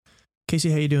Casey,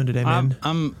 how you doing today, man?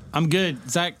 I'm good.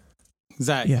 Zach.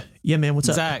 Yeah, man. What's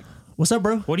up? Zach. What's up,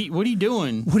 bro? What are you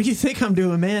doing? What do you think I'm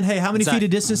doing, man? Hey, how many Zach. feet of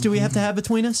distance do we have to have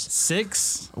between us?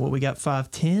 6. Well, we got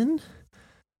 5'10",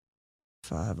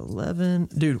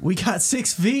 5'11". Dude, we got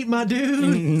 6 feet, my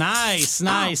dude. Nice.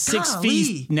 Oh, 6 golly.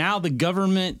 feet. Now the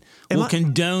government will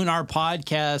condone our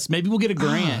podcast. Maybe we'll get a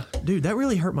grant. Dude, that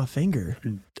really hurt my finger.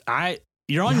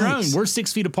 You're on your own. Yikes. We're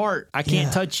 6 feet apart. I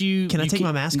can't touch you. Can I You take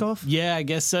can't- my mask off? Yeah, I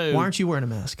guess so. Why aren't you wearing a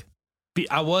mask?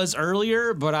 I was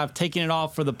earlier, but I've taken it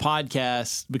off for the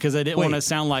podcast because I didn't want to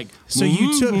sound like. So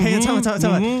you took. Hey,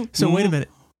 tell me. So wait a minute.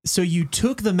 So you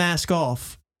took the mask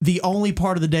off the only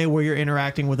part of the day where you're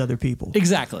interacting with other people.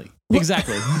 Exactly.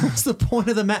 What's the point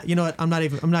of the mask? You know what? I'm not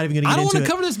even going to get into it. I don't want to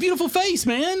cover this beautiful face,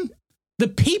 man. The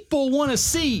people want to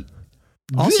see.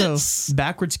 Also, this.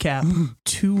 backwards cap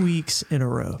 2 weeks in a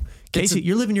row. Casey,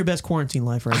 you're living your best quarantine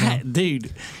life right now.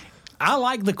 Dude, I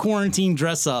like the quarantine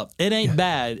dress up. It ain't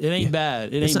bad. It ain't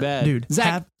bad. It ain't bad. Dude,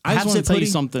 Zach, I just want to tell you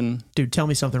something. Dude, tell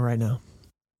me something right now.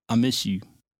 I miss you.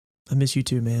 I miss you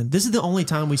too, man. This is the only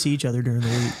time we see each other during the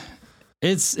week.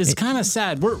 It's kind of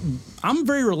sad. I'm a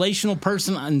very relational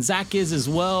person, and Zach is as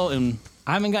well. And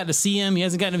I haven't gotten to see him. He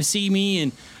hasn't gotten to see me.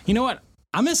 And you know what?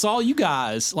 I miss all you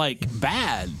guys, like,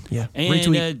 bad. Yeah.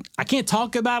 And I can't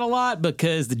talk about a lot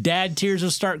because the dad tears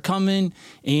will start coming,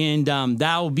 and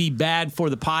that will be bad for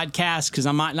the podcast because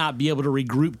I might not be able to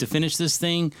regroup to finish this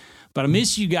thing. But I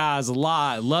miss you guys a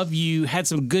lot. Love you. Had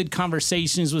some good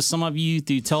conversations with some of you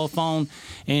through telephone.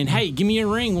 And, hey, give me a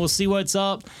ring. We'll see what's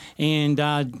up. And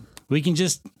we can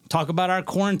just talk about our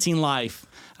quarantine life.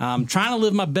 I'm trying to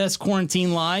live my best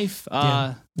quarantine life.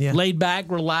 Laid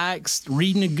back, relaxed,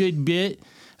 reading a good bit.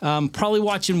 Probably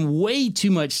watching way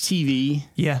too much TV.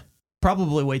 Yeah,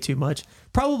 probably way too much.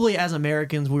 Probably as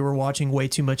Americans, we were watching way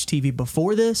too much TV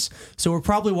before this. So we're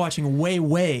probably watching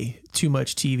way too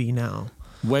much TV now.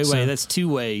 Way. That's 2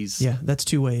 ways. Yeah, that's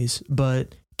 2 ways.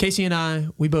 But Casey and I,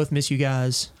 we both miss you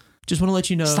guys. Just want to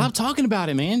let you know. Stop talking about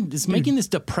it, man. It's making this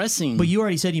depressing. But you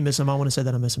already said you miss him. I want to say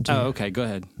that I miss him too. Oh, okay. Go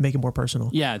ahead. Make it more personal.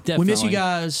 Yeah, definitely. We miss you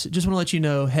guys. Just want to let you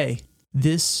know, hey,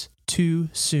 this too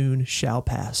soon shall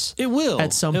pass. It will.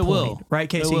 At some point. Will. Right,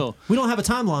 Casey? It will. We don't have a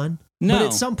timeline. No. But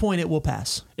at some point it will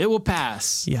pass. It will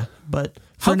pass. Yeah. But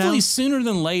for hopefully now, sooner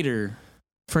than later.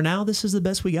 For now, this is the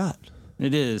best we got.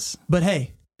 It is. But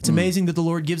hey, it's amazing that the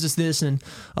Lord gives us this and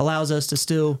allows us to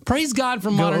still praise God for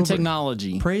modern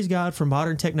technology. Praise God for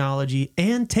modern technology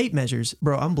and tape measures.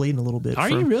 Bro, I'm bleeding a little bit. Are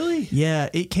you really? Yeah,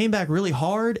 it came back really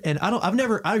hard, and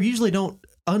I usually don't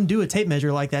undo a tape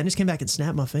measure like that. I just came back and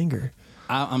snapped my finger.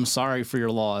 I'm sorry for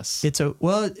your loss.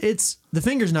 The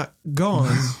finger's not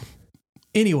gone.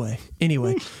 Anyway,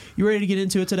 you ready to get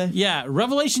into it today? Yeah,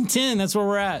 Revelation 10, that's where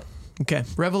we're at. Okay,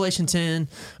 Revelation 10.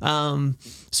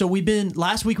 So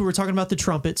last week we were talking about the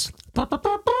trumpets. My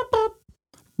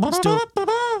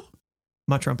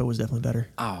trumpet was definitely better.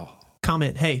 Oh.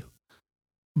 Comment, hey,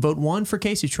 vote 1 for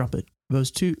Casey's trumpet.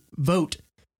 Vote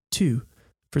 2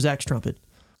 for Zach's trumpet.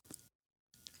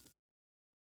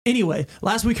 Anyway,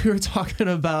 last week we were talking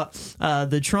about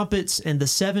the trumpets and the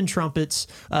 7 trumpets,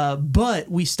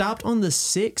 but we stopped on the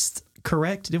 6th.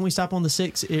 Correct? Didn't we stop on the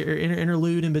 6th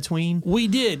interlude in between? We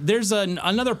did. There's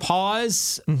another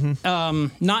pause,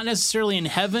 not necessarily in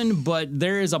heaven, but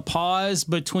there is a pause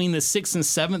between the 6th and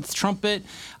 7th trumpet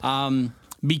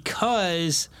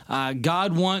because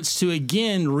God wants to,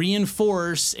 again,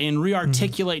 reinforce and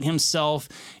re-articulate himself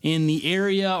in the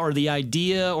area or the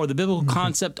idea or the biblical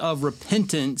concept of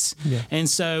repentance. Yeah. And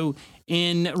so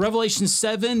in Revelation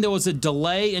 7, there was a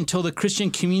delay until the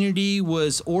Christian community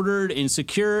was ordered and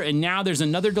secure, and now there's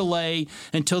another delay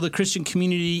until the Christian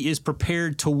community is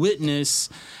prepared to witness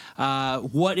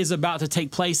what is about to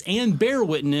take place and bear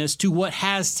witness to what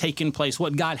has taken place,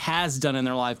 what God has done in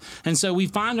their life. And so we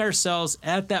find ourselves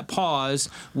at that pause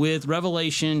with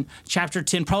Revelation chapter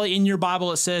 10. Probably in your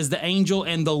Bible it says the angel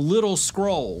and the little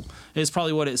scroll is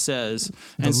probably what it says.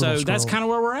 And so that's kind of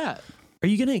where we're at. Are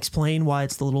you going to explain why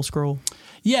it's the little scroll?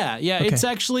 Yeah. Okay. It's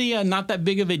actually not that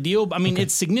big of a deal. I mean,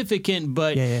 it's significant,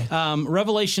 but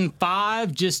Revelation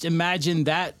 5, just imagine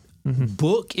that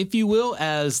book, if you will,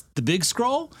 as the big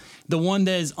scroll, the one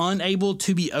that is unable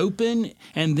to be opened,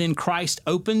 and then Christ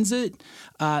opens it.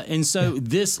 And so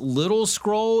this little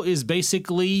scroll is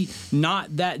basically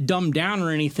not that dumbed down or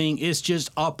anything. It's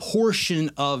just a portion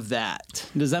of that.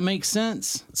 Does that make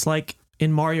sense? It's like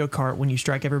in Mario Kart when you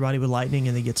strike everybody with lightning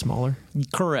and they get smaller.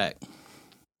 Correct.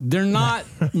 They're not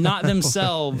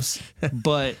themselves,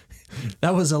 but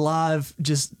that was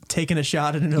just taking a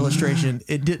shot at an illustration.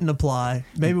 It didn't apply.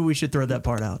 Maybe we should throw that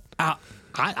part out.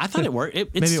 I thought it worked. Maybe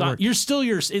it worked.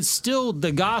 It's still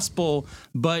the gospel,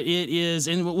 but it is,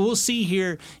 and we'll see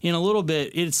here in a little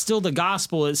bit. It's still the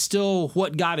gospel. It's still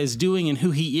what God is doing and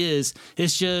who He is.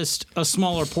 It's just a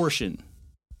smaller portion.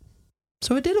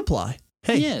 So it did apply.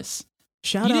 Hey, yes.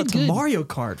 Shout out to Mario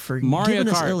Kart for giving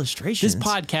us illustrations. This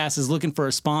podcast is looking for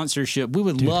a sponsorship. We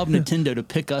would love Nintendo to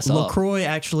pick us up. LaCroix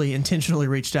actually intentionally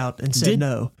reached out and said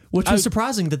no, which was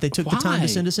surprising that they took the time to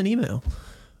send us an email.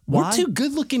 Why? We're two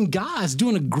good-looking guys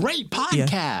doing a great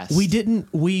podcast. Yeah.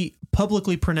 We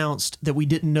publicly pronounced that we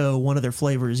didn't know one of their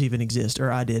flavors even exist,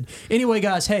 or I did. Anyway,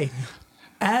 guys, hey,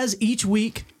 as each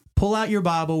week, pull out your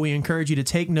Bible. We encourage you to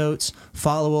take notes,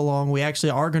 follow along. We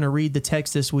actually are going to read the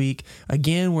text this week.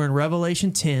 Again, we're in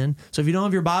Revelation 10. So if you don't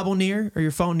have your Bible near or your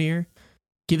phone near,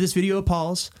 give this video a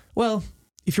pause. Well,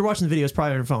 if you're watching the video, it's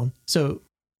probably on your phone. So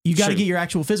you got to get your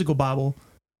actual physical Bible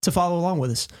to follow along with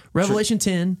us. Revelation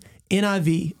 10,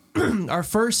 NIV. Our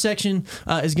first section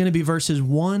is going to be verses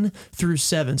 1 through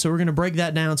 7. So we're going to break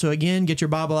that down. So again, get your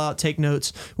Bible out, take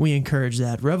notes. We encourage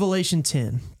that. Revelation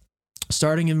 10,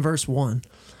 starting in verse 1.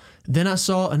 Then I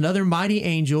saw another mighty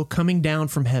angel coming down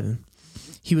from heaven.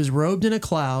 He was robed in a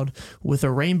cloud with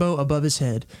a rainbow above his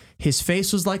head. His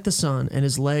face was like the sun, and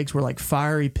his legs were like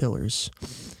fiery pillars.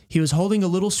 He was holding a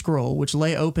little scroll, which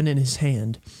lay open in his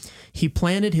hand. He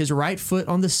planted his right foot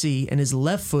on the sea and his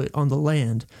left foot on the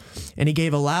land, and he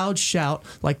gave a loud shout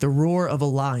like the roar of a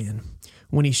lion.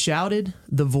 When he shouted,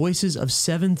 the voices of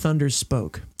 7 thunders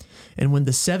spoke. And when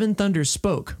the 7 thunders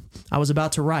spoke, I was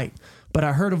about to write, but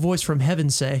I heard a voice from heaven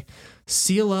say,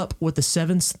 "Seal up what the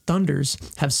 7 thunders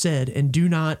have said, and do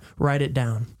not write it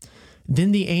down."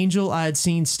 Then the angel I had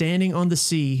seen standing on the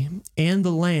sea and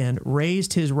the land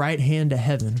raised his right hand to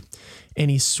heaven,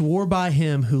 and he swore by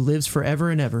him who lives forever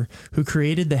and ever, who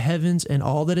created the heavens and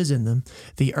all that is in them,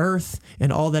 the earth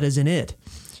and all that is in it,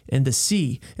 and the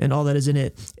sea and all that is in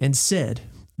it, and said,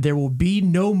 "There will be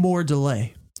no more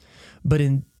delay." But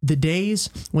in the days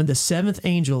when the 7th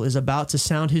angel is about to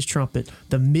sound his trumpet,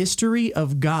 the mystery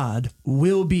of God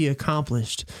will be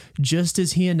accomplished, just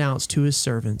as he announced to his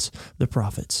servants, the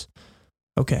prophets.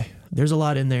 Okay, there's a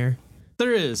lot in there.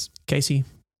 There is. Casey,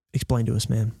 explain to us,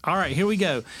 man. All right, here we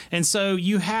go. And so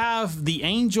you have the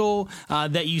angel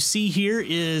that you see here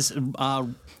is...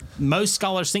 most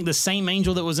scholars think the same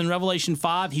angel that was in Revelation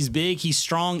 5. He's big, he's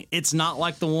strong. It's not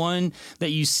like the one that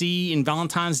you see in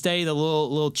Valentine's Day, the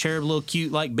little cherub, little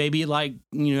cute, like baby, like,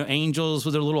 angels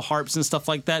with their little harps and stuff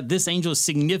like that. This angel is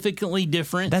significantly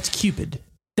different. That's Cupid.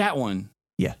 That one.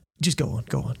 Yeah. Just go on.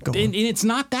 And it's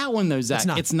not that one, though,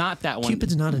 Zach. It's not that one.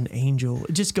 Cupid's not an angel.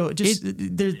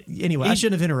 Anyway, I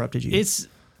shouldn't have interrupted you.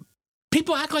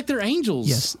 People act like they're angels.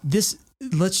 Yes.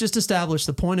 Let's just establish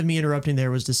the point of me interrupting there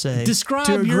was to say...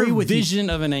 Describe your vision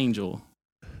of an angel.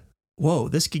 Whoa,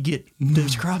 this could get...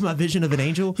 Describe my vision of an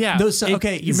angel? Yeah. You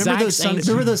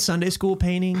remember those Sunday school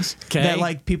paintings that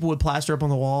like people would plaster up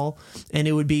on the wall? And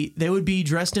they would be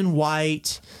dressed in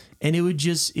white, and it would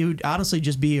honestly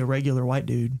just be a regular white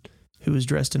dude who was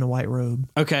dressed in a white robe.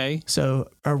 Okay. So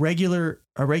a regular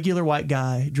white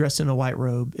guy dressed in a white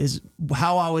robe is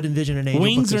how I would envision an angel.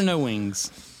 Wings or no wings?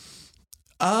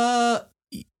 In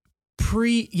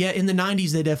the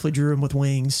 90s, they definitely drew him with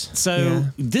wings. So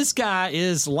this guy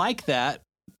is like that.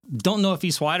 Don't know if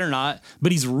he's white or not,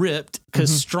 but he's ripped because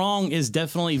strong is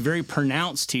definitely very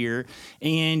pronounced here.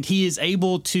 And he is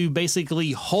able to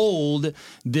basically hold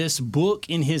this book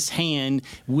in his hand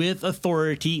with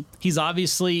authority. He's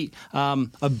obviously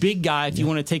a big guy, if you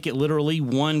want to take it literally,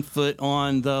 1 foot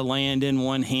on the land and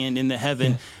 1 hand in the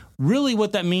heaven. Yeah. Really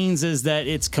what that means is that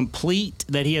it's complete,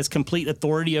 that he has complete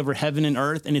authority over heaven and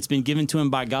earth, and it's been given to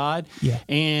him by God. Yeah.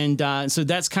 And so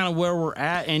that's kind of where we're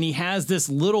at. And he has this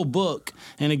little book,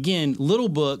 and again, little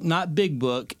book, not big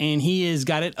book, and he has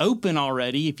got it open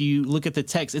already. If you look at the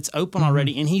text, it's open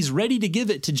already, and he's ready to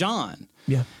give it to John.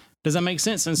 Yeah. Does that make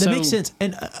sense? That makes sense.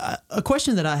 And a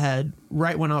question that I had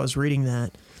right when I was reading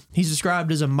that, he's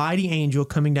described as a mighty angel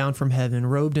coming down from heaven,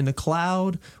 robed in a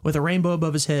cloud with a rainbow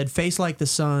above his head, face like the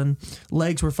sun,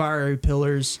 legs were fiery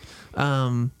pillars.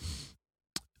 Then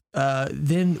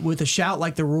with a shout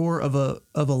like the roar of a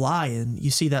lion, you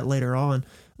see that later on.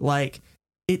 Like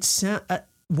what's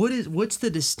the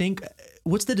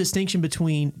distinction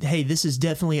between, hey, this is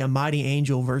definitely a mighty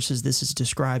angel versus this is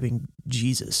describing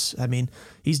Jesus. I mean,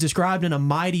 he's described in a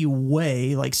mighty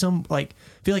way. I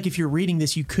feel like if you're reading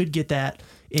this, you could get that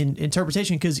in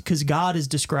interpretation because God is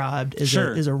described as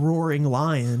a roaring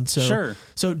lion. So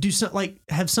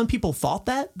have some people thought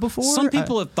that before? Some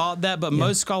people have thought that, but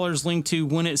most scholars link to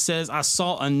when it says, I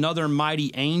saw another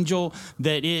mighty angel,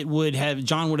 that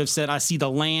John would have said, I see the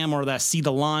lamb, or I see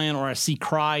the lion, or I see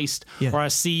Christ, or I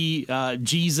see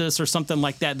Jesus, or something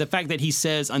like that. The fact that he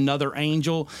says another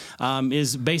angel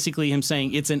is basically him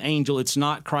saying it's an angel. It's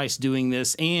not Christ doing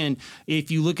this. And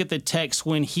if you look at the text,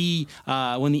 when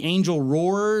the angel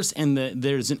roars and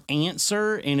there's an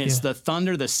answer, and it's the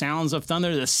thunder, the sounds of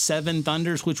thunder, the 7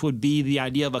 thunders, which would be the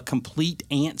idea of a complete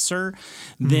answer,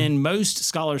 then most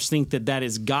scholars think that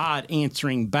is God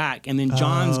answering back. And then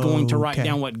John's going to write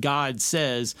down what God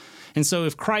says. And so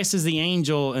if Christ is the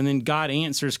angel and then God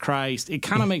answers Christ, it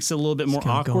kind of makes it a little bit more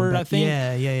awkward, I think.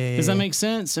 Yeah. Does that make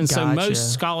sense? And so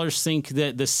most scholars think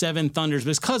that the 7 thunders,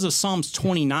 because of Psalms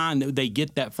 29 that they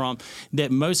get that from,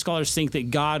 that most scholars think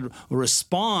that God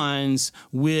responds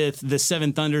with the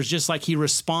 7 thunders, just like he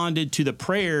responded to the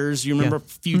prayers. You remember a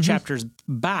few chapters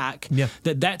back,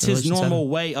 that's his normal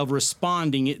way of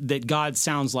responding, that God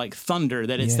sounds like thunder,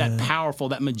 that it's that powerful,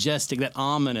 that majestic, that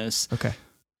ominous. Okay.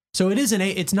 So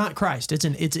it's not Christ. It's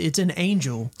an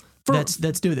angel that's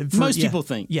doing it. Most people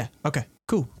think. Yeah. Okay.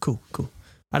 Cool.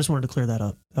 I just wanted to clear that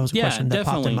up. That was a question that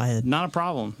popped in my head. Not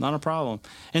a problem.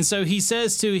 And so he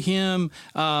says to him,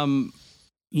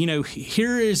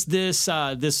 here is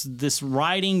this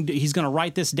writing. He's going to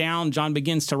write this down. John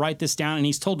begins to write this down, and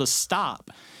he's told to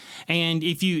stop. And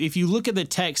if you look at the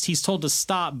text, he's told to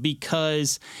stop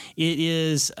because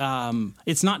it's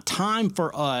not time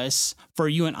for us, for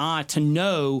you and I, to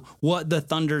know what the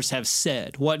thunders have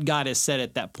said, what God has said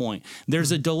at that point.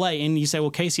 There's a delay. And you say, well,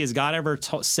 Casey, has God ever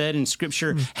said in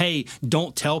Scripture, hey,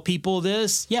 don't tell people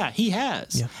this? Yeah, he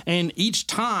has. Yeah. And each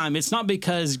time, it's not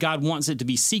because God wants it to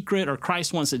be secret or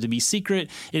Christ wants it to be secret.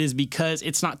 It is because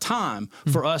it's not time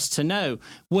for us to know.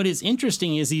 What is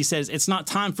interesting is he says it's not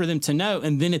time for them to know.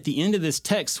 And then at the end of this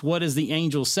text, what does the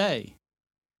angel say?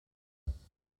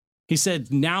 He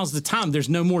said, now's the time. There's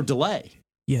no more delay.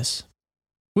 Yes.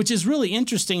 Which is really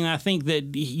interesting. And I think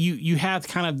that you have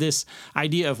kind of this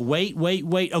idea of wait.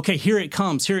 Okay, here it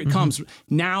comes.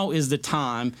 Now is the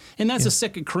time. And that's a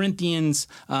 2 Corinthians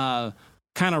kind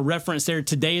of reference there.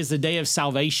 Today is the day of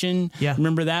salvation. Yeah.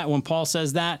 Remember that when Paul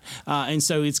says that? And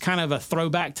so it's kind of a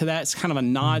throwback to that. It's kind of a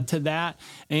nod to that.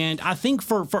 And I think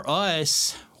for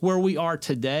us, where we are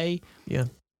today,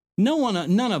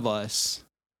 none of us,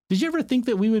 did you ever think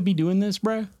that we would be doing this,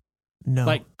 bro? No.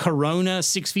 Like Corona,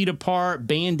 6 feet apart,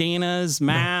 bandanas,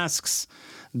 masks,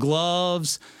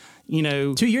 gloves,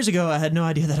 2 years ago, I had no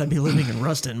idea that I'd be living in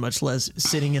Ruston, much less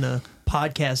sitting in a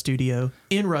podcast studio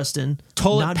in Ruston.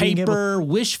 Toilet paper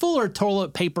wishful or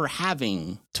toilet paper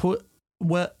having?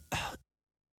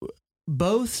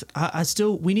 Both.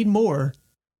 We need more.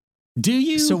 Do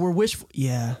you? So we're wishful.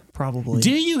 Yeah, probably.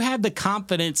 Do you have the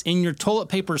confidence in your toilet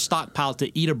paper stockpile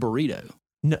to eat a burrito?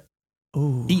 No.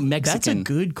 Ooh, eat Mexican. That's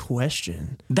a good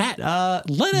question. Let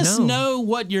us know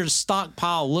what your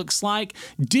stockpile looks like.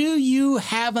 Do you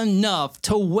have enough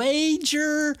to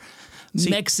wager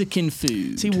Mexican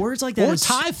food? See, words like that or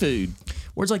Thai food.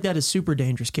 Words like that is super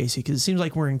dangerous, Casey, because it seems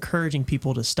like we're encouraging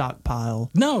people to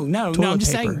stockpile. No. I'm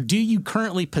just saying, do you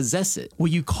currently possess it? Well,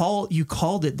 you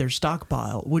called it their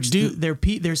stockpile, which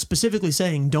they're specifically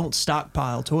saying don't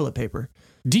stockpile toilet paper.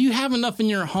 Do you have enough in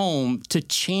your home to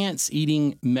chance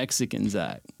eating Mexican,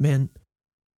 Zach? Man,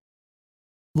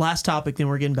 last topic, then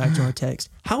we're getting back to our text.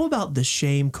 How about the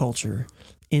shame culture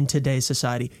in today's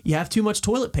society? You have too much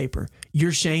toilet paper.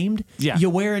 You're shamed. Yeah.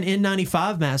 You wear an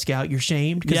N95 mask out. You're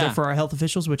shamed because they're for our health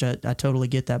officials, which I totally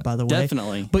get that, by the way.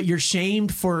 Definitely. But you're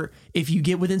shamed for if you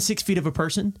get within 6 feet of a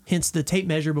person, hence the tape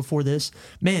measure before this.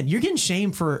 Man, you're getting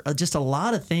shamed for just a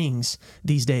lot of things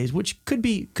these days, which could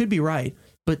be right.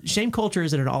 But shame culture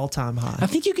is at an all-time high. I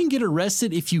think you can get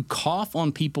arrested if you cough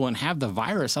on people and have the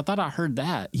virus. I thought I heard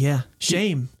that. Yeah.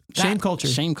 Shame culture.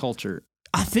 Shame culture.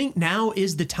 I think now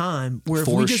is the time where if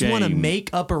we just want to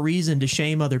make up a reason to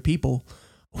shame other people,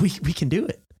 we can do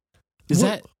it.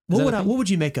 What would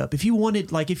you make up? If you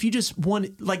wanted, if you just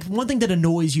wanted, one thing that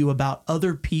annoys you about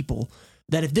other people,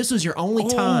 that if this was your only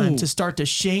time to start to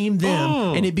shame them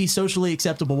and it'd be socially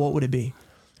acceptable, what would it be?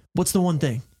 What's the one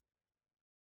thing?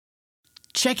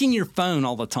 Checking your phone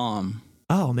all the time.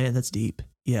 Oh, man, that's deep.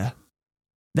 Yeah.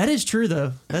 That is true,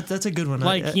 though. That's a good one.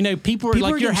 Like, people are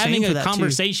like, you're having a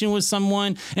conversation with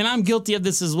someone, and I'm guilty of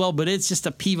this as well, but it's just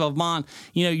a peeve of mine.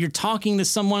 You're talking to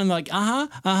someone and like,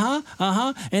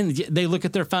 and they look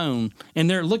at their phone, and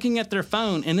they're looking at their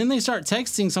phone, and then they start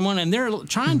texting someone, and they're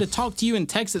trying to talk to you and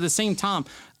text at the same time.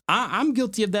 I'm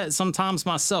guilty of that sometimes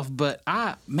myself, but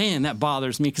that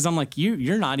bothers me because I'm like,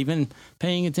 you're not even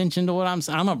paying attention to what I'm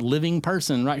saying. I'm a living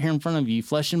person right here in front of you,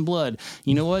 flesh and blood.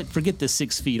 You know what? Forget the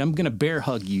 6 feet. I'm going to bear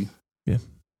hug you. Yeah.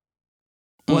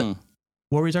 What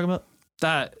were we talking about?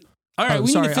 That. All right,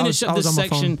 we need to finish up this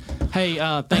section. Hey,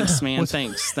 thanks, man.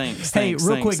 Thanks. Hey,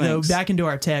 real quick, though, back into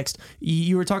our text.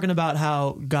 You were talking about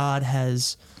how God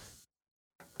has,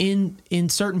 in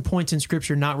certain points in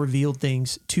Scripture, not revealed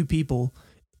things to people,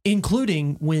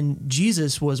 including when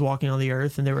Jesus was walking on the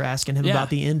earth and they were asking him about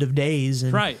the end of days.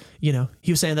 And, right.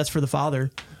 He was saying that's for the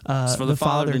Father. For the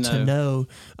Father to know.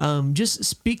 Just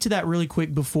speak to that really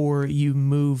quick before you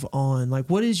move on. Like,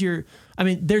 what is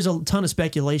there's a ton of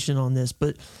speculation on this,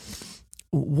 but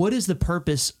what is the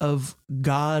purpose of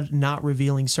God not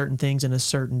revealing certain things in a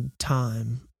certain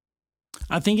time?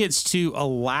 I think it's to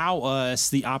allow us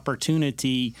the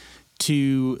opportunity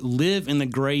to live in the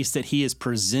grace that he has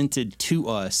presented to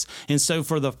us. And so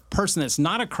for the person that's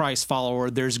not a Christ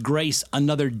follower, there's grace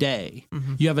another day.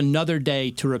 Mm-hmm. You have another day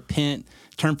to repent,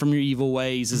 turn from your evil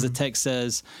ways, as the text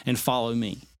says, and follow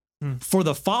me. For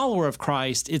the follower of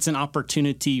Christ, it's an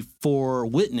opportunity for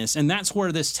witness. And that's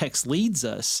where this text leads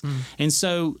us. And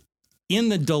so in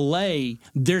the delay,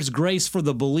 there's grace for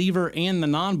the believer and the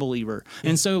non-believer.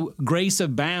 And so grace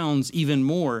abounds even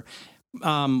more.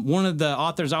 One of the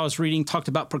authors I was reading talked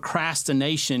about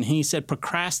procrastination. He said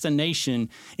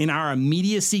procrastination in our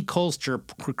immediacy culture,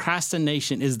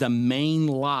 procrastination is the main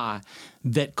lie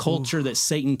that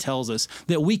Satan tells us,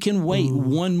 that we can wait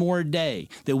one more day,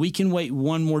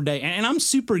 And I'm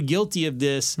super guilty of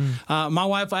this. My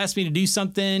wife asked me to do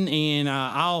something, and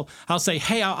I'll say,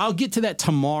 hey, I'll get to that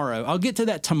tomorrow. I'll get to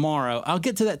that tomorrow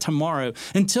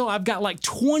until I've got like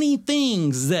 20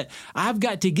 things that I've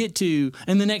got to get to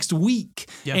in the next week.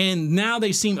 Yep. And now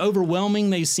they seem overwhelming.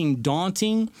 They seem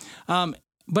daunting. But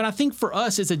I think for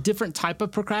us, it's a different type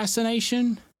of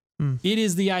procrastination. It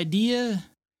is the idea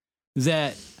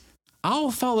that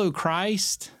I'll follow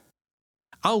Christ,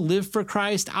 I'll live for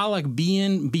Christ, I'll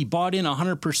be bought in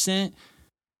 100%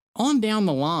 on down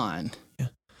the line. Yeah.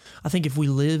 I think if we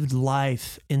lived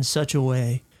life in such a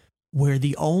way where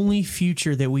the only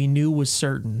future that we knew was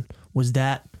certain was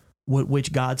that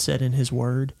which God said in his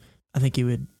word, I think it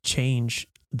would change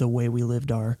the way we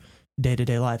lived our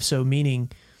day-to-day life. So meaning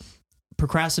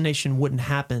procrastination wouldn't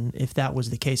happen if that was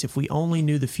the case, if we only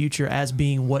knew the future as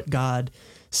being what God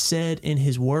said in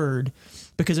his word.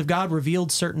 Because if God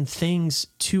revealed certain things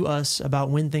to us about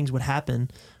when things would happen,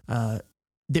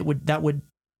 that would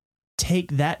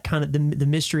take that kind of the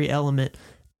mystery element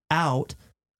out.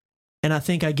 And I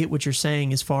think I get what you're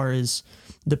saying as far as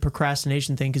the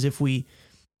procrastination thing, because if we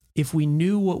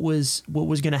knew what was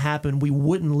going to happen, we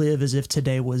wouldn't live as if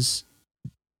today was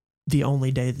the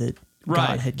only day that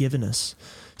God had given us.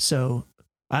 So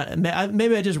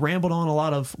maybe I just rambled on a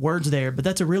lot of words there, but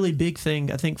that's a really big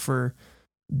thing, I think, for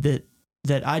that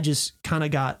I just kind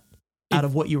of got out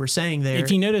of what you were saying there.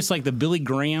 If you notice, like the Billy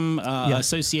Graham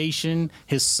Association,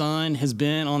 his son has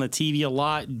been on the TV a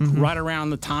lot right around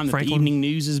the time that the evening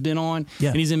news has been on. Yeah.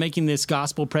 And he's been making this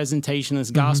gospel presentation,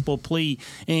 this gospel plea.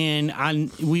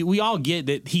 And we all get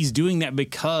that he's doing that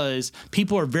because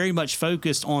people are very much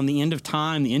focused on the end of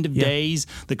time, the end of days.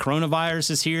 The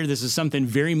coronavirus is here. This is something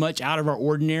very much out of our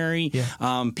ordinary.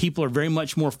 Yeah. People are very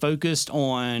much more focused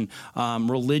on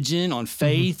religion, on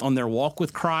faith, on their walk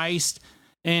with Christ.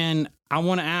 And I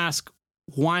want to ask,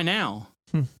 why now?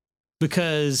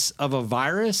 Because of a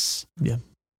virus? Yeah.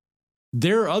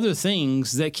 There are other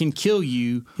things that can kill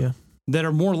you that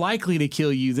are more likely to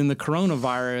kill you than the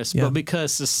coronavirus, but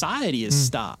because society is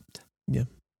stopped. Yeah.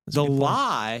 The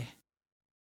lie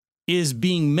is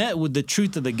being met with the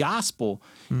truth of the gospel.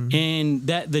 And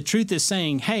that the truth is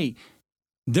saying, hey,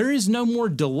 there is no more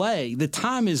delay. The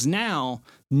time is now.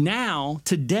 Now,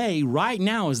 today, right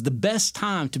now is the best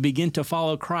time to begin to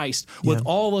follow Christ with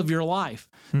all of your life.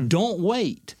 Don't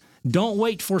wait. Don't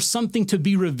wait for something to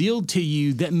be revealed to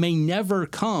you that may never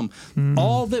come.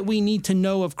 All that we need to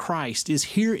know of Christ is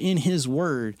here in his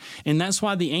word. And that's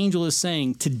why the angel is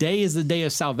saying, today is the day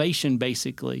of salvation,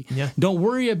 basically. Yeah. Don't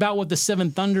worry about what the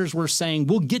seven thunders were saying.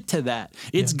 We'll get to that.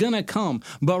 It's going to come.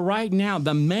 But right now,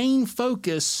 the main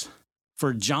focus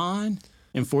for John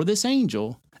and for this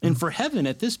angel and for heaven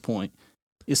at this point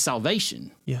is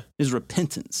salvation, is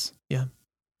repentance. Yeah,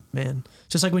 man.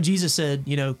 Just like when Jesus said,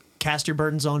 cast your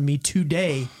burdens on me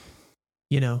today.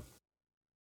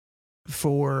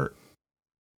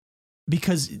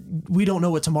 because we don't know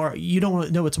what tomorrow, you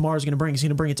don't know what tomorrow is going to bring. It's going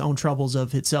to bring its own troubles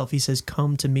of itself. He says,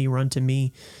 come to me, run to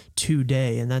me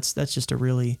today. And that's just a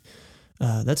really,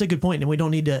 that's a good point. And we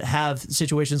don't need to have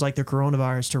situations like the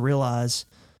coronavirus to realize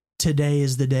today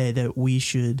is the day that we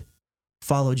should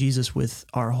follow Jesus with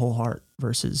our whole heart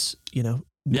versus,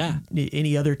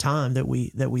 any other time that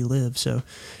we live. So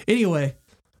anyway,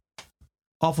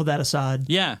 off of that aside.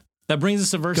 Yeah. That brings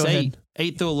us to verse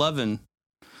 8 through 11.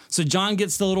 So John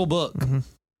gets the little book. Mm-hmm.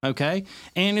 Okay.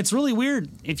 And it's really weird.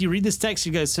 If you read this text,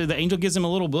 you go, so the angel gives him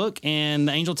a little book and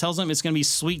the angel tells him it's going to be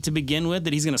sweet to begin with,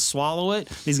 that he's going to swallow it.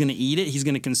 He's going to eat it. He's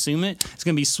going to consume it. It's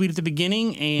going to be sweet at the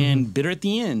beginning and bitter at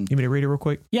the end. You want me to read it real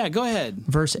quick? Yeah, go ahead.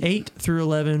 Verse 8 through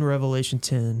 11, Revelation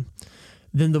 10.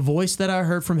 Then the voice that I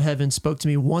heard from heaven spoke to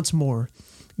me once more.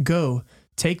 Go,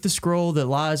 take the scroll that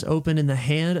lies open in the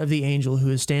hand of the angel who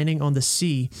is standing on the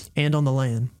sea and on the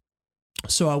land.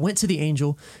 So I went to the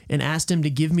angel and asked him to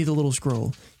give me the little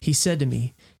scroll. He said to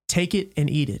me, take it and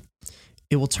eat it.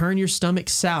 It will turn your stomach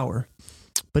sour,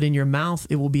 but in your mouth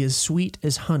it will be as sweet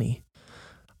as honey.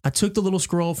 I took the little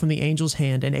scroll from the angel's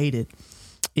hand and ate it.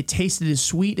 It tasted as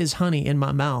sweet as honey in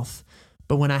my mouth,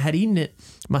 but when I had eaten it,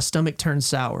 my stomach turned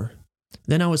sour.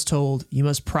 Then I was told, you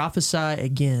must prophesy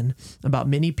again about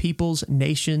many peoples,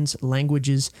 nations,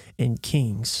 languages, and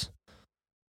kings.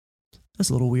 That's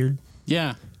a little weird.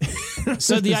 Yeah.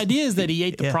 So the idea is that he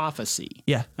ate the prophecy.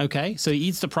 Yeah. Okay. So he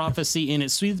eats the prophecy and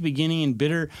it's sweet at the beginning and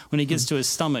bitter when it gets to his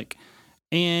stomach.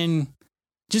 And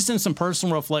just in some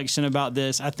personal reflection about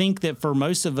this, I think that for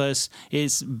most of us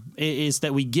is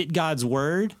that we get God's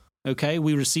word. Okay.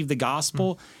 We receive the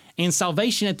gospel. And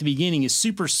salvation at the beginning is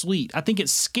super sweet. I think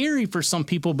it's scary for some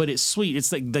people, but it's sweet.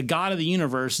 It's like the God of the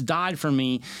universe died for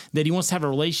me, that he wants to have a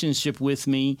relationship with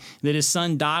me, that his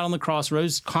son died on the cross,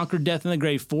 rose, conquered death in the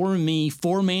grave for me,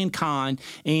 for mankind,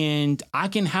 and I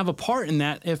can have a part in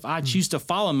that if I choose to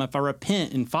follow him, if I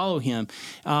repent and follow him.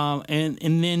 And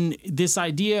then this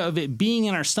idea of it being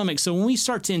in our stomach. So when we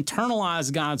start to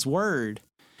internalize God's word,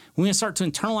 when we start to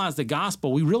internalize the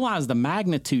gospel, we realize the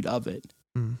magnitude of it.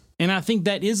 And I think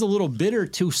that is a little bitter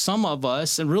to some of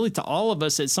us and really to all of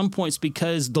us at some points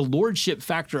because the lordship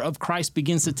factor of Christ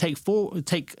begins to take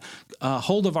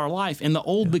hold of our life and the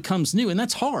old becomes new. And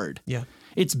that's hard. Yeah.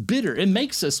 It's bitter. It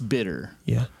makes us bitter.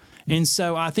 Yeah. And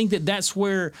so I think that that's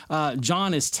where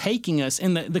John is taking us.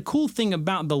 And the cool thing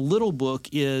about the little book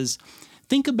is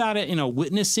think about it in a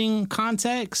witnessing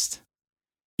context.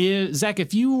 Zach,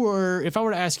 if I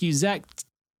were to ask you, Zach,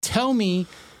 tell me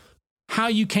how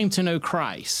you came to know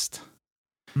Christ.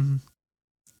 Mm-hmm.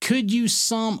 Could you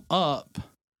sum up,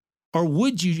 or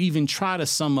would you even try to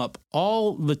sum up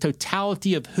all the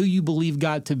totality of who you believe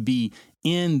God to be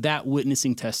in that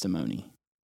witnessing testimony?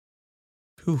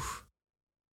 Oof.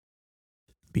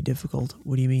 Be difficult.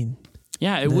 What do you mean?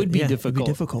 Yeah, it would be difficult. It'd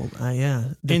be difficult.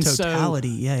 The totality.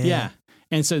 Yeah.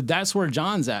 And so that's where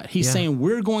John's at. He's saying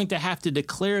we're going to have to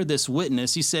declare this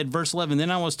witness. He said, verse 11, then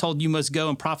I was told you must go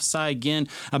and prophesy again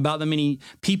about the many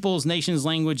peoples, nations,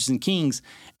 languages, and kings.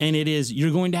 And it is,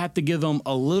 you're going to have to give them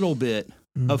a little bit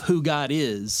of who God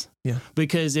is. Yeah.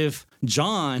 Because if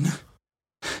John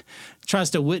tries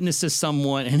to witness to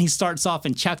someone and he starts off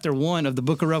in chapter 1 of the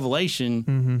book of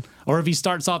Revelation, or if he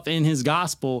starts off in his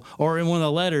gospel or in one of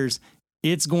the letters,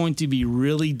 it's going to be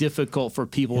really difficult for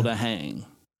people to hang.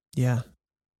 Yeah.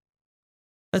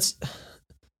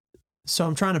 So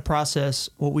I'm trying to process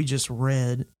what we just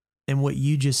read and what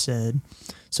you just said.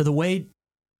 So the way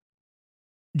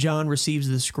John receives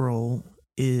the scroll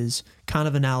is kind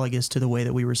of analogous to the way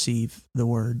that we receive the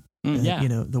word,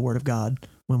 the word of God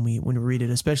when we read it,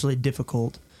 especially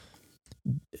difficult.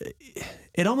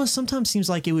 It almost sometimes seems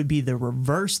like it would be the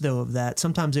reverse, though, of that.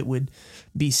 Sometimes it would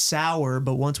be sour,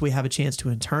 but once we have a chance to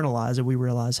internalize it, we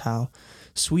realize how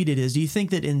sweet it is. Do you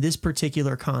think that in this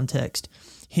particular context,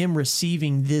 him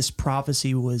receiving this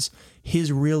prophecy was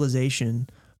his realization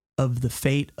of the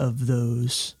fate of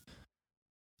those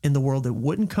in the world that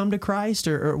wouldn't come to Christ,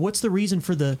 or what's the reason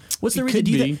for what's the reason?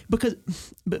 Do you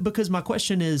because my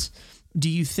question is, do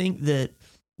you think that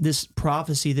this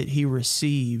prophecy that he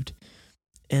received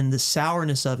and the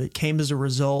sourness of it came as a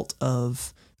result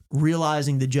of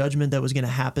realizing the judgment that was going to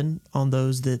happen on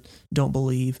those that don't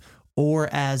believe, or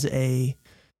as a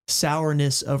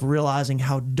sourness of realizing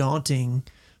how daunting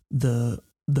the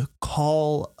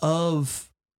call of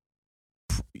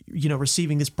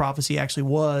receiving this prophecy actually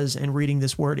was and reading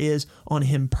this word is on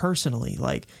him personally.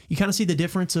 Like, you kind of see the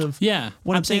difference of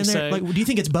what I'm saying there. So. Like, do you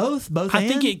think it's both? I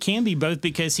think it can be both,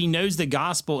 because he knows the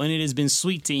gospel and it has been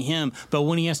sweet to him, but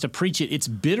when he has to preach it, it's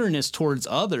bitterness towards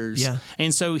others. Yeah.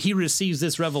 And so he receives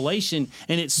this revelation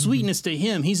and it's sweetness to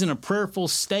him. He's in a prayerful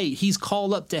state. He's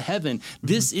called up to heaven.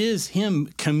 This is him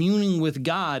communing with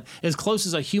God as close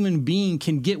as a human being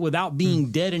can get without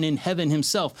being dead and in heaven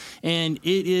himself. And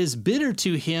it is bitter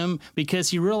to him because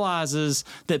he realizes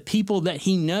that people that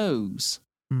he knows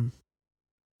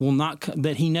will not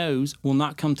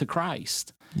come to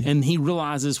Christ. Yeah. And he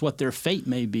realizes what their fate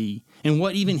may be and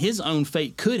what even his own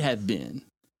fate could have been.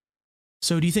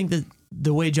 So do you think that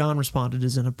the way John responded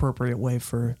is an appropriate way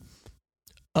for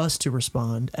us to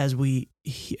respond as we,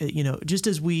 just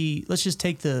as we, let's just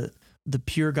take the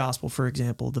pure gospel, for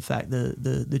example, the fact,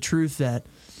 the truth that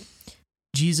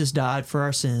Jesus died for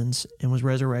our sins and was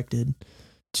resurrected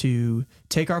to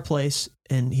take our place,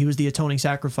 and he was the atoning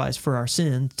sacrifice for our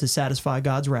sin to satisfy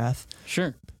God's wrath.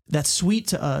 Sure. That's sweet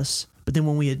to us, but then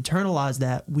when we internalize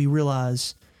that, we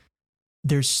realize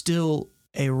there's still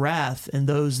a wrath, and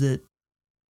those that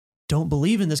don't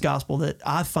believe in this gospel that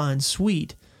I find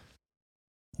sweet,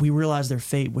 we realize their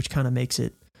fate, which kind of makes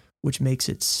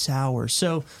it sour.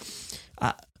 So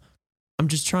I'm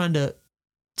just trying to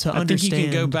understand. I think you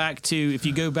can go back to, if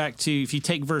you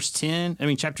take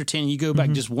chapter 10, you go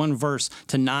back just one verse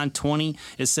to 9:20.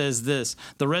 It says this: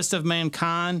 the rest of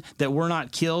mankind that were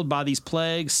not killed by these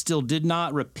plagues still did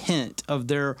not repent of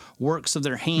their works of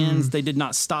their hands. They did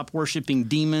not stop worshiping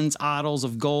demons, idols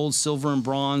of gold, silver and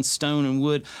bronze, stone and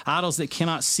wood, idols that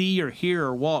cannot see or hear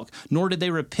or walk, nor did they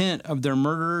repent of their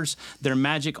murders, their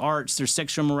magic arts, their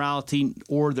sexual immorality,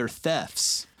 or their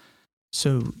thefts.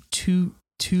 So two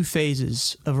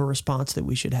phases of a response that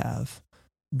we should have.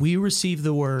 We receive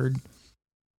the word,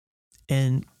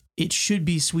 and it should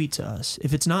be sweet to us.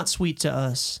 If it's not sweet to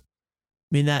us,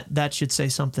 I mean, that should say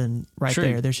something right True.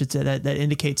 there. There should say that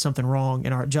indicates something wrong.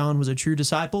 And John was a true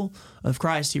disciple of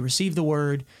Christ. He received the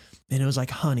word, and it was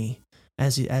like honey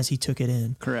as he took it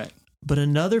in. Correct. But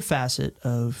another facet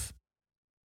of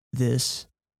this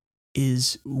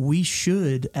is we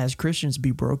should, as Christians,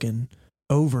 be broken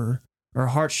over, our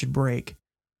hearts should break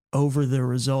over the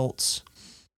results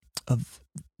of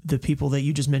the people that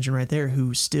you just mentioned right there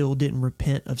who still didn't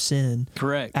repent of sin.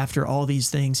 Correct. After all these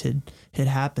things had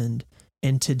happened.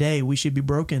 And today we should be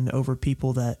broken over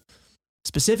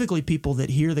specifically people that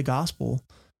hear the gospel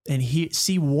and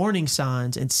see warning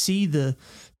signs and see the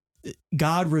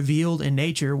God revealed in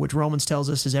nature, which Romans tells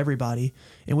us is everybody.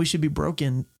 And we should be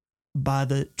broken by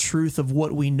the truth of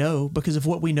what we know, because if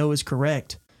what we know is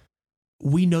correct,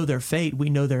 we know their fate, we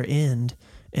know their end.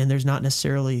 And there's not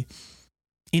necessarily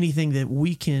anything that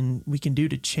we can do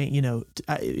to change.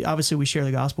 Obviously we share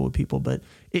the gospel with people, but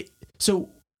so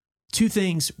two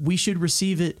things: we should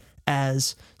receive it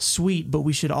as sweet, but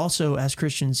we should also, as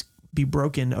Christians, be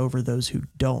broken over those who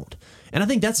don't. And I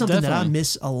think that's something that I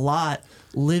miss a lot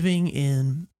living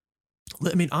in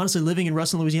Ruston,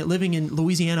 Louisiana, living in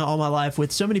Louisiana all my life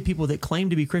with so many people that claim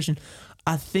to be Christian.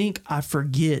 I think I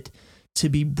forget to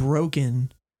be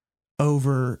broken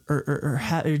over or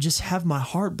just have my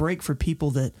heart break for people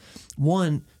that,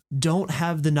 one, don't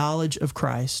have the knowledge of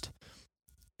Christ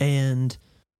and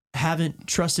haven't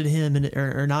trusted him and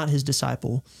are not his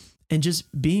disciple, and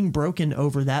just being broken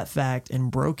over that fact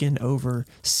and broken over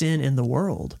sin in the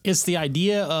world. It's the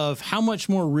idea of how much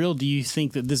more real do you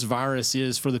think that this virus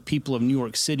is for the people of New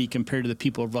York City compared to the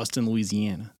people of Ruston,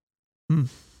 Louisiana? In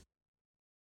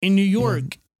New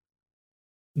York,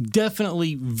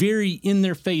 definitely very in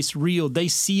their face real. They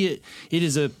see it. It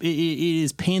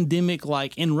is pandemic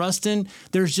like. In Ruston,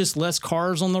 there's just less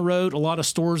cars on the road. A lot of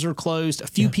stores are closed. A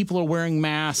few people are wearing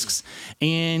masks,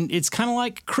 and it's kind of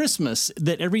like Christmas,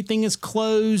 that everything is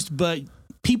closed, but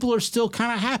people are still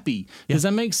kind of happy. Does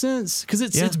that make sense? Because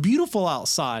it's beautiful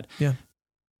outside. Yeah.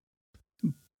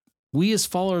 We as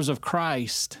followers of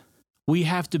Christ, we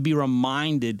have to be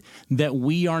reminded that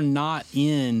we are not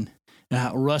in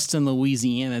Ruston,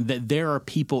 Louisiana, that there are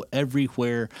people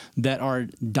everywhere that are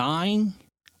dying,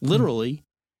 literally,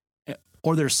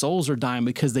 or their souls are dying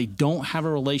because they don't have a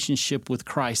relationship with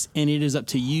Christ. And it is up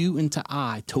to you and to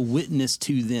I to witness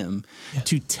to them,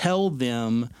 to tell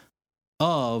them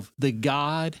of the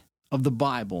God of the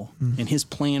Bible and his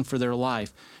plan for their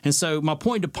life. And so my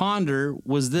point to ponder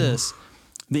was this: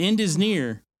 the end is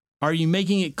near. Are you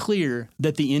making it clear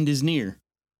that the end is near?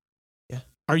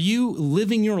 Are you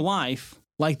living your life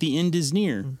like the end is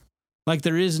near, like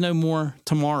there is no more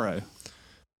tomorrow?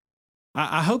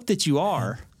 I hope that you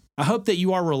are. I hope that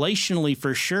you are relationally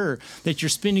for sure, that you're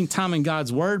spending time in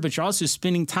God's word, but you're also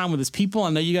spending time with his people. I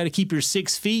know you got to keep your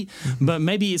 6 feet, but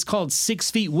maybe it's called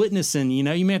 6 feet witnessing. You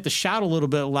know, you may have to shout a little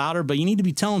bit louder, but you need to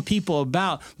be telling people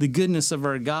about the goodness of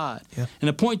our God. Yeah. And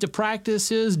a point to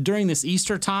practice is during this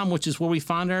Easter time, which is where we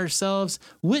find ourselves,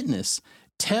 witness.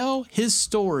 Tell his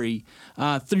story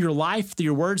through your life, through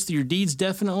your words, through your deeds,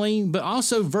 definitely, but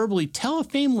also verbally. Tell a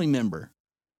family member.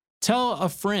 Tell a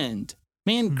friend.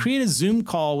 Man, create a Zoom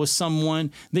call with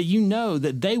someone that you know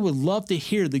that they would love to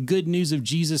hear the good news of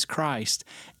Jesus Christ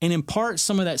and impart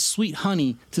some of that sweet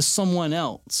honey to someone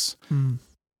else. Can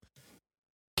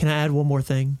I add one more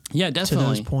thing? Yeah, definitely.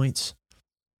 To those points.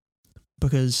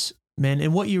 Because, man,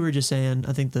 and what you were just saying,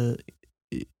 I think the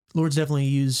Lord's definitely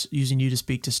using you to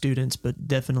speak to students, but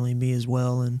definitely me as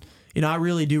well. And, you know, I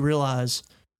really do realize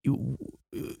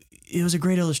it was a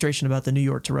great illustration about the New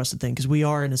York to Rusted thing, because we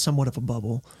are in a somewhat of a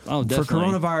bubble for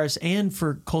coronavirus and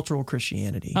for cultural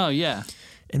Christianity. Oh, yeah.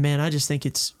 And man, I just think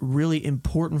it's really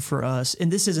important for us.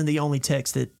 And this isn't the only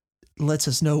text that lets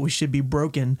us know we should be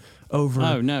broken over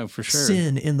for sure.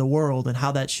 sin in the world and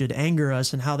how that should anger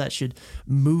us and how that should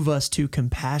move us to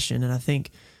compassion. And I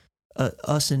think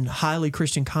us in highly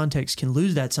Christian contexts can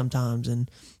lose that sometimes. And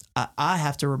I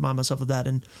have to remind myself of that.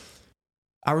 And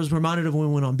I was reminded of when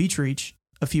we went on Beach Reach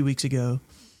a few weeks ago.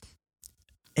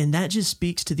 And that just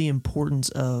speaks to the importance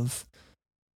of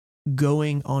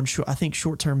going on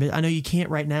short-term. I know you can't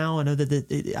right now. I know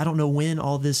that I don't know when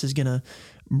all this is going to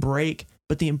break,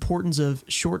 but the importance of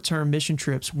short-term mission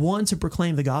trips, 1, to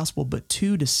proclaim the gospel, but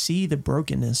 2, to see the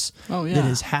brokenness that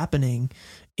is happening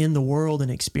in the world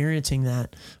and experiencing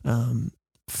that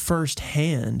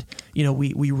firsthand. You know,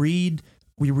 we read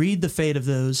the fate of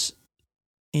those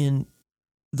in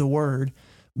the word,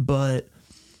 but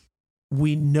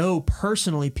we know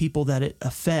personally people that it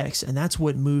affects, and that's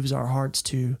what moves our hearts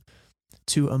to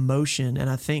emotion. And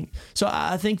I think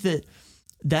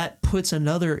that puts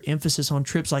another emphasis on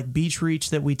trips like Beach Reach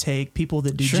that we take, people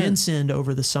that do GenSend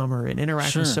over the summer and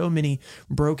interact with so many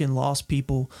broken, lost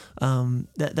people.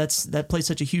 That plays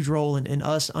such a huge role in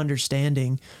us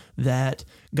understanding that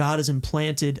God has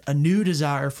implanted a new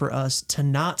desire for us to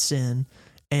not sin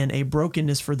and a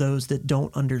brokenness for those that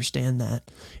don't understand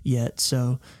that yet.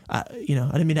 So, I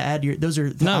didn't mean to add those are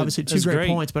obviously 2 great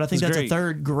points, but I think that's a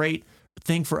third great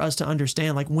thing for us to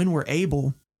understand. Like when we're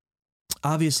able,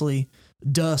 obviously,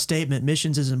 statement,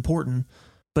 missions is important,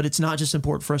 but it's not just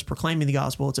important for us proclaiming the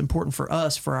gospel. It's important for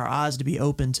us, for our eyes to be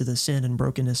open to the sin and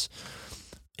brokenness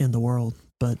in the world.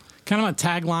 But kind of my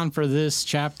tagline for this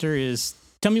chapter is,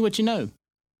 tell me what you know.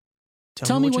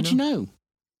 Tell me what you know.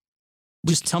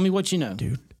 Just tell me what you know.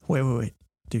 Dude, wait.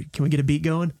 Dude, can we get a beat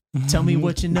going? Tell me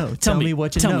what you know. Tell me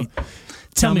what you know.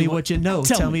 Tell me what you know.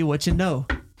 Tell me what you know.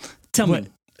 Tell me.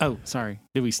 Oh, sorry.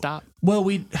 Did we stop? Well,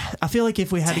 I feel like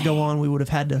if we had to go on, we would have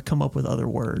had to come up with other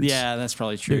words. Yeah, that's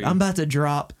probably true. Dude, I'm about to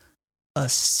drop a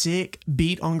sick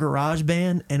beat on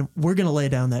GarageBand, and we're going to lay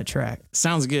down that track.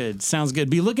 Sounds good.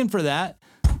 Be looking for that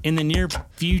in the near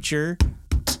future.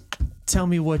 Tell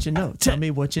me what you know. Tell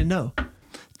me what you know.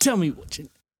 Tell me what you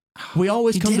know. We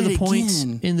always come to the point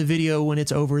in the video when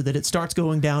it's over that it starts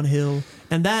going downhill,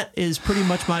 and that is pretty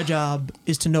much my job,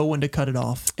 is to know when to cut it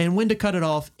off. And when to cut it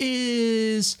off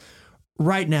is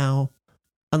right now,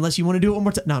 unless you want to do it one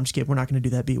more time. No, I'm just kidding. We're not going to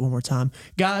do that beat one more time.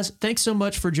 Guys, thanks so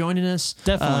much for joining us.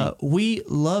 Definitely. We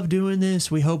love doing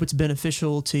this. We hope it's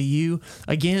beneficial to you.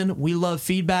 Again, we love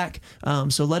feedback.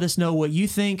 So let us know what you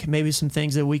think. Maybe some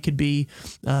things that we could be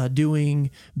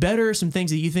doing better, some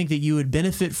things that you think that you would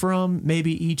benefit from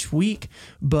maybe each week.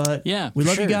 But yeah, we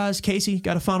love you guys. Casey,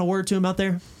 got a final word to him out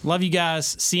there? Love you guys.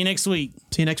 See you next week.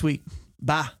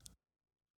 Bye.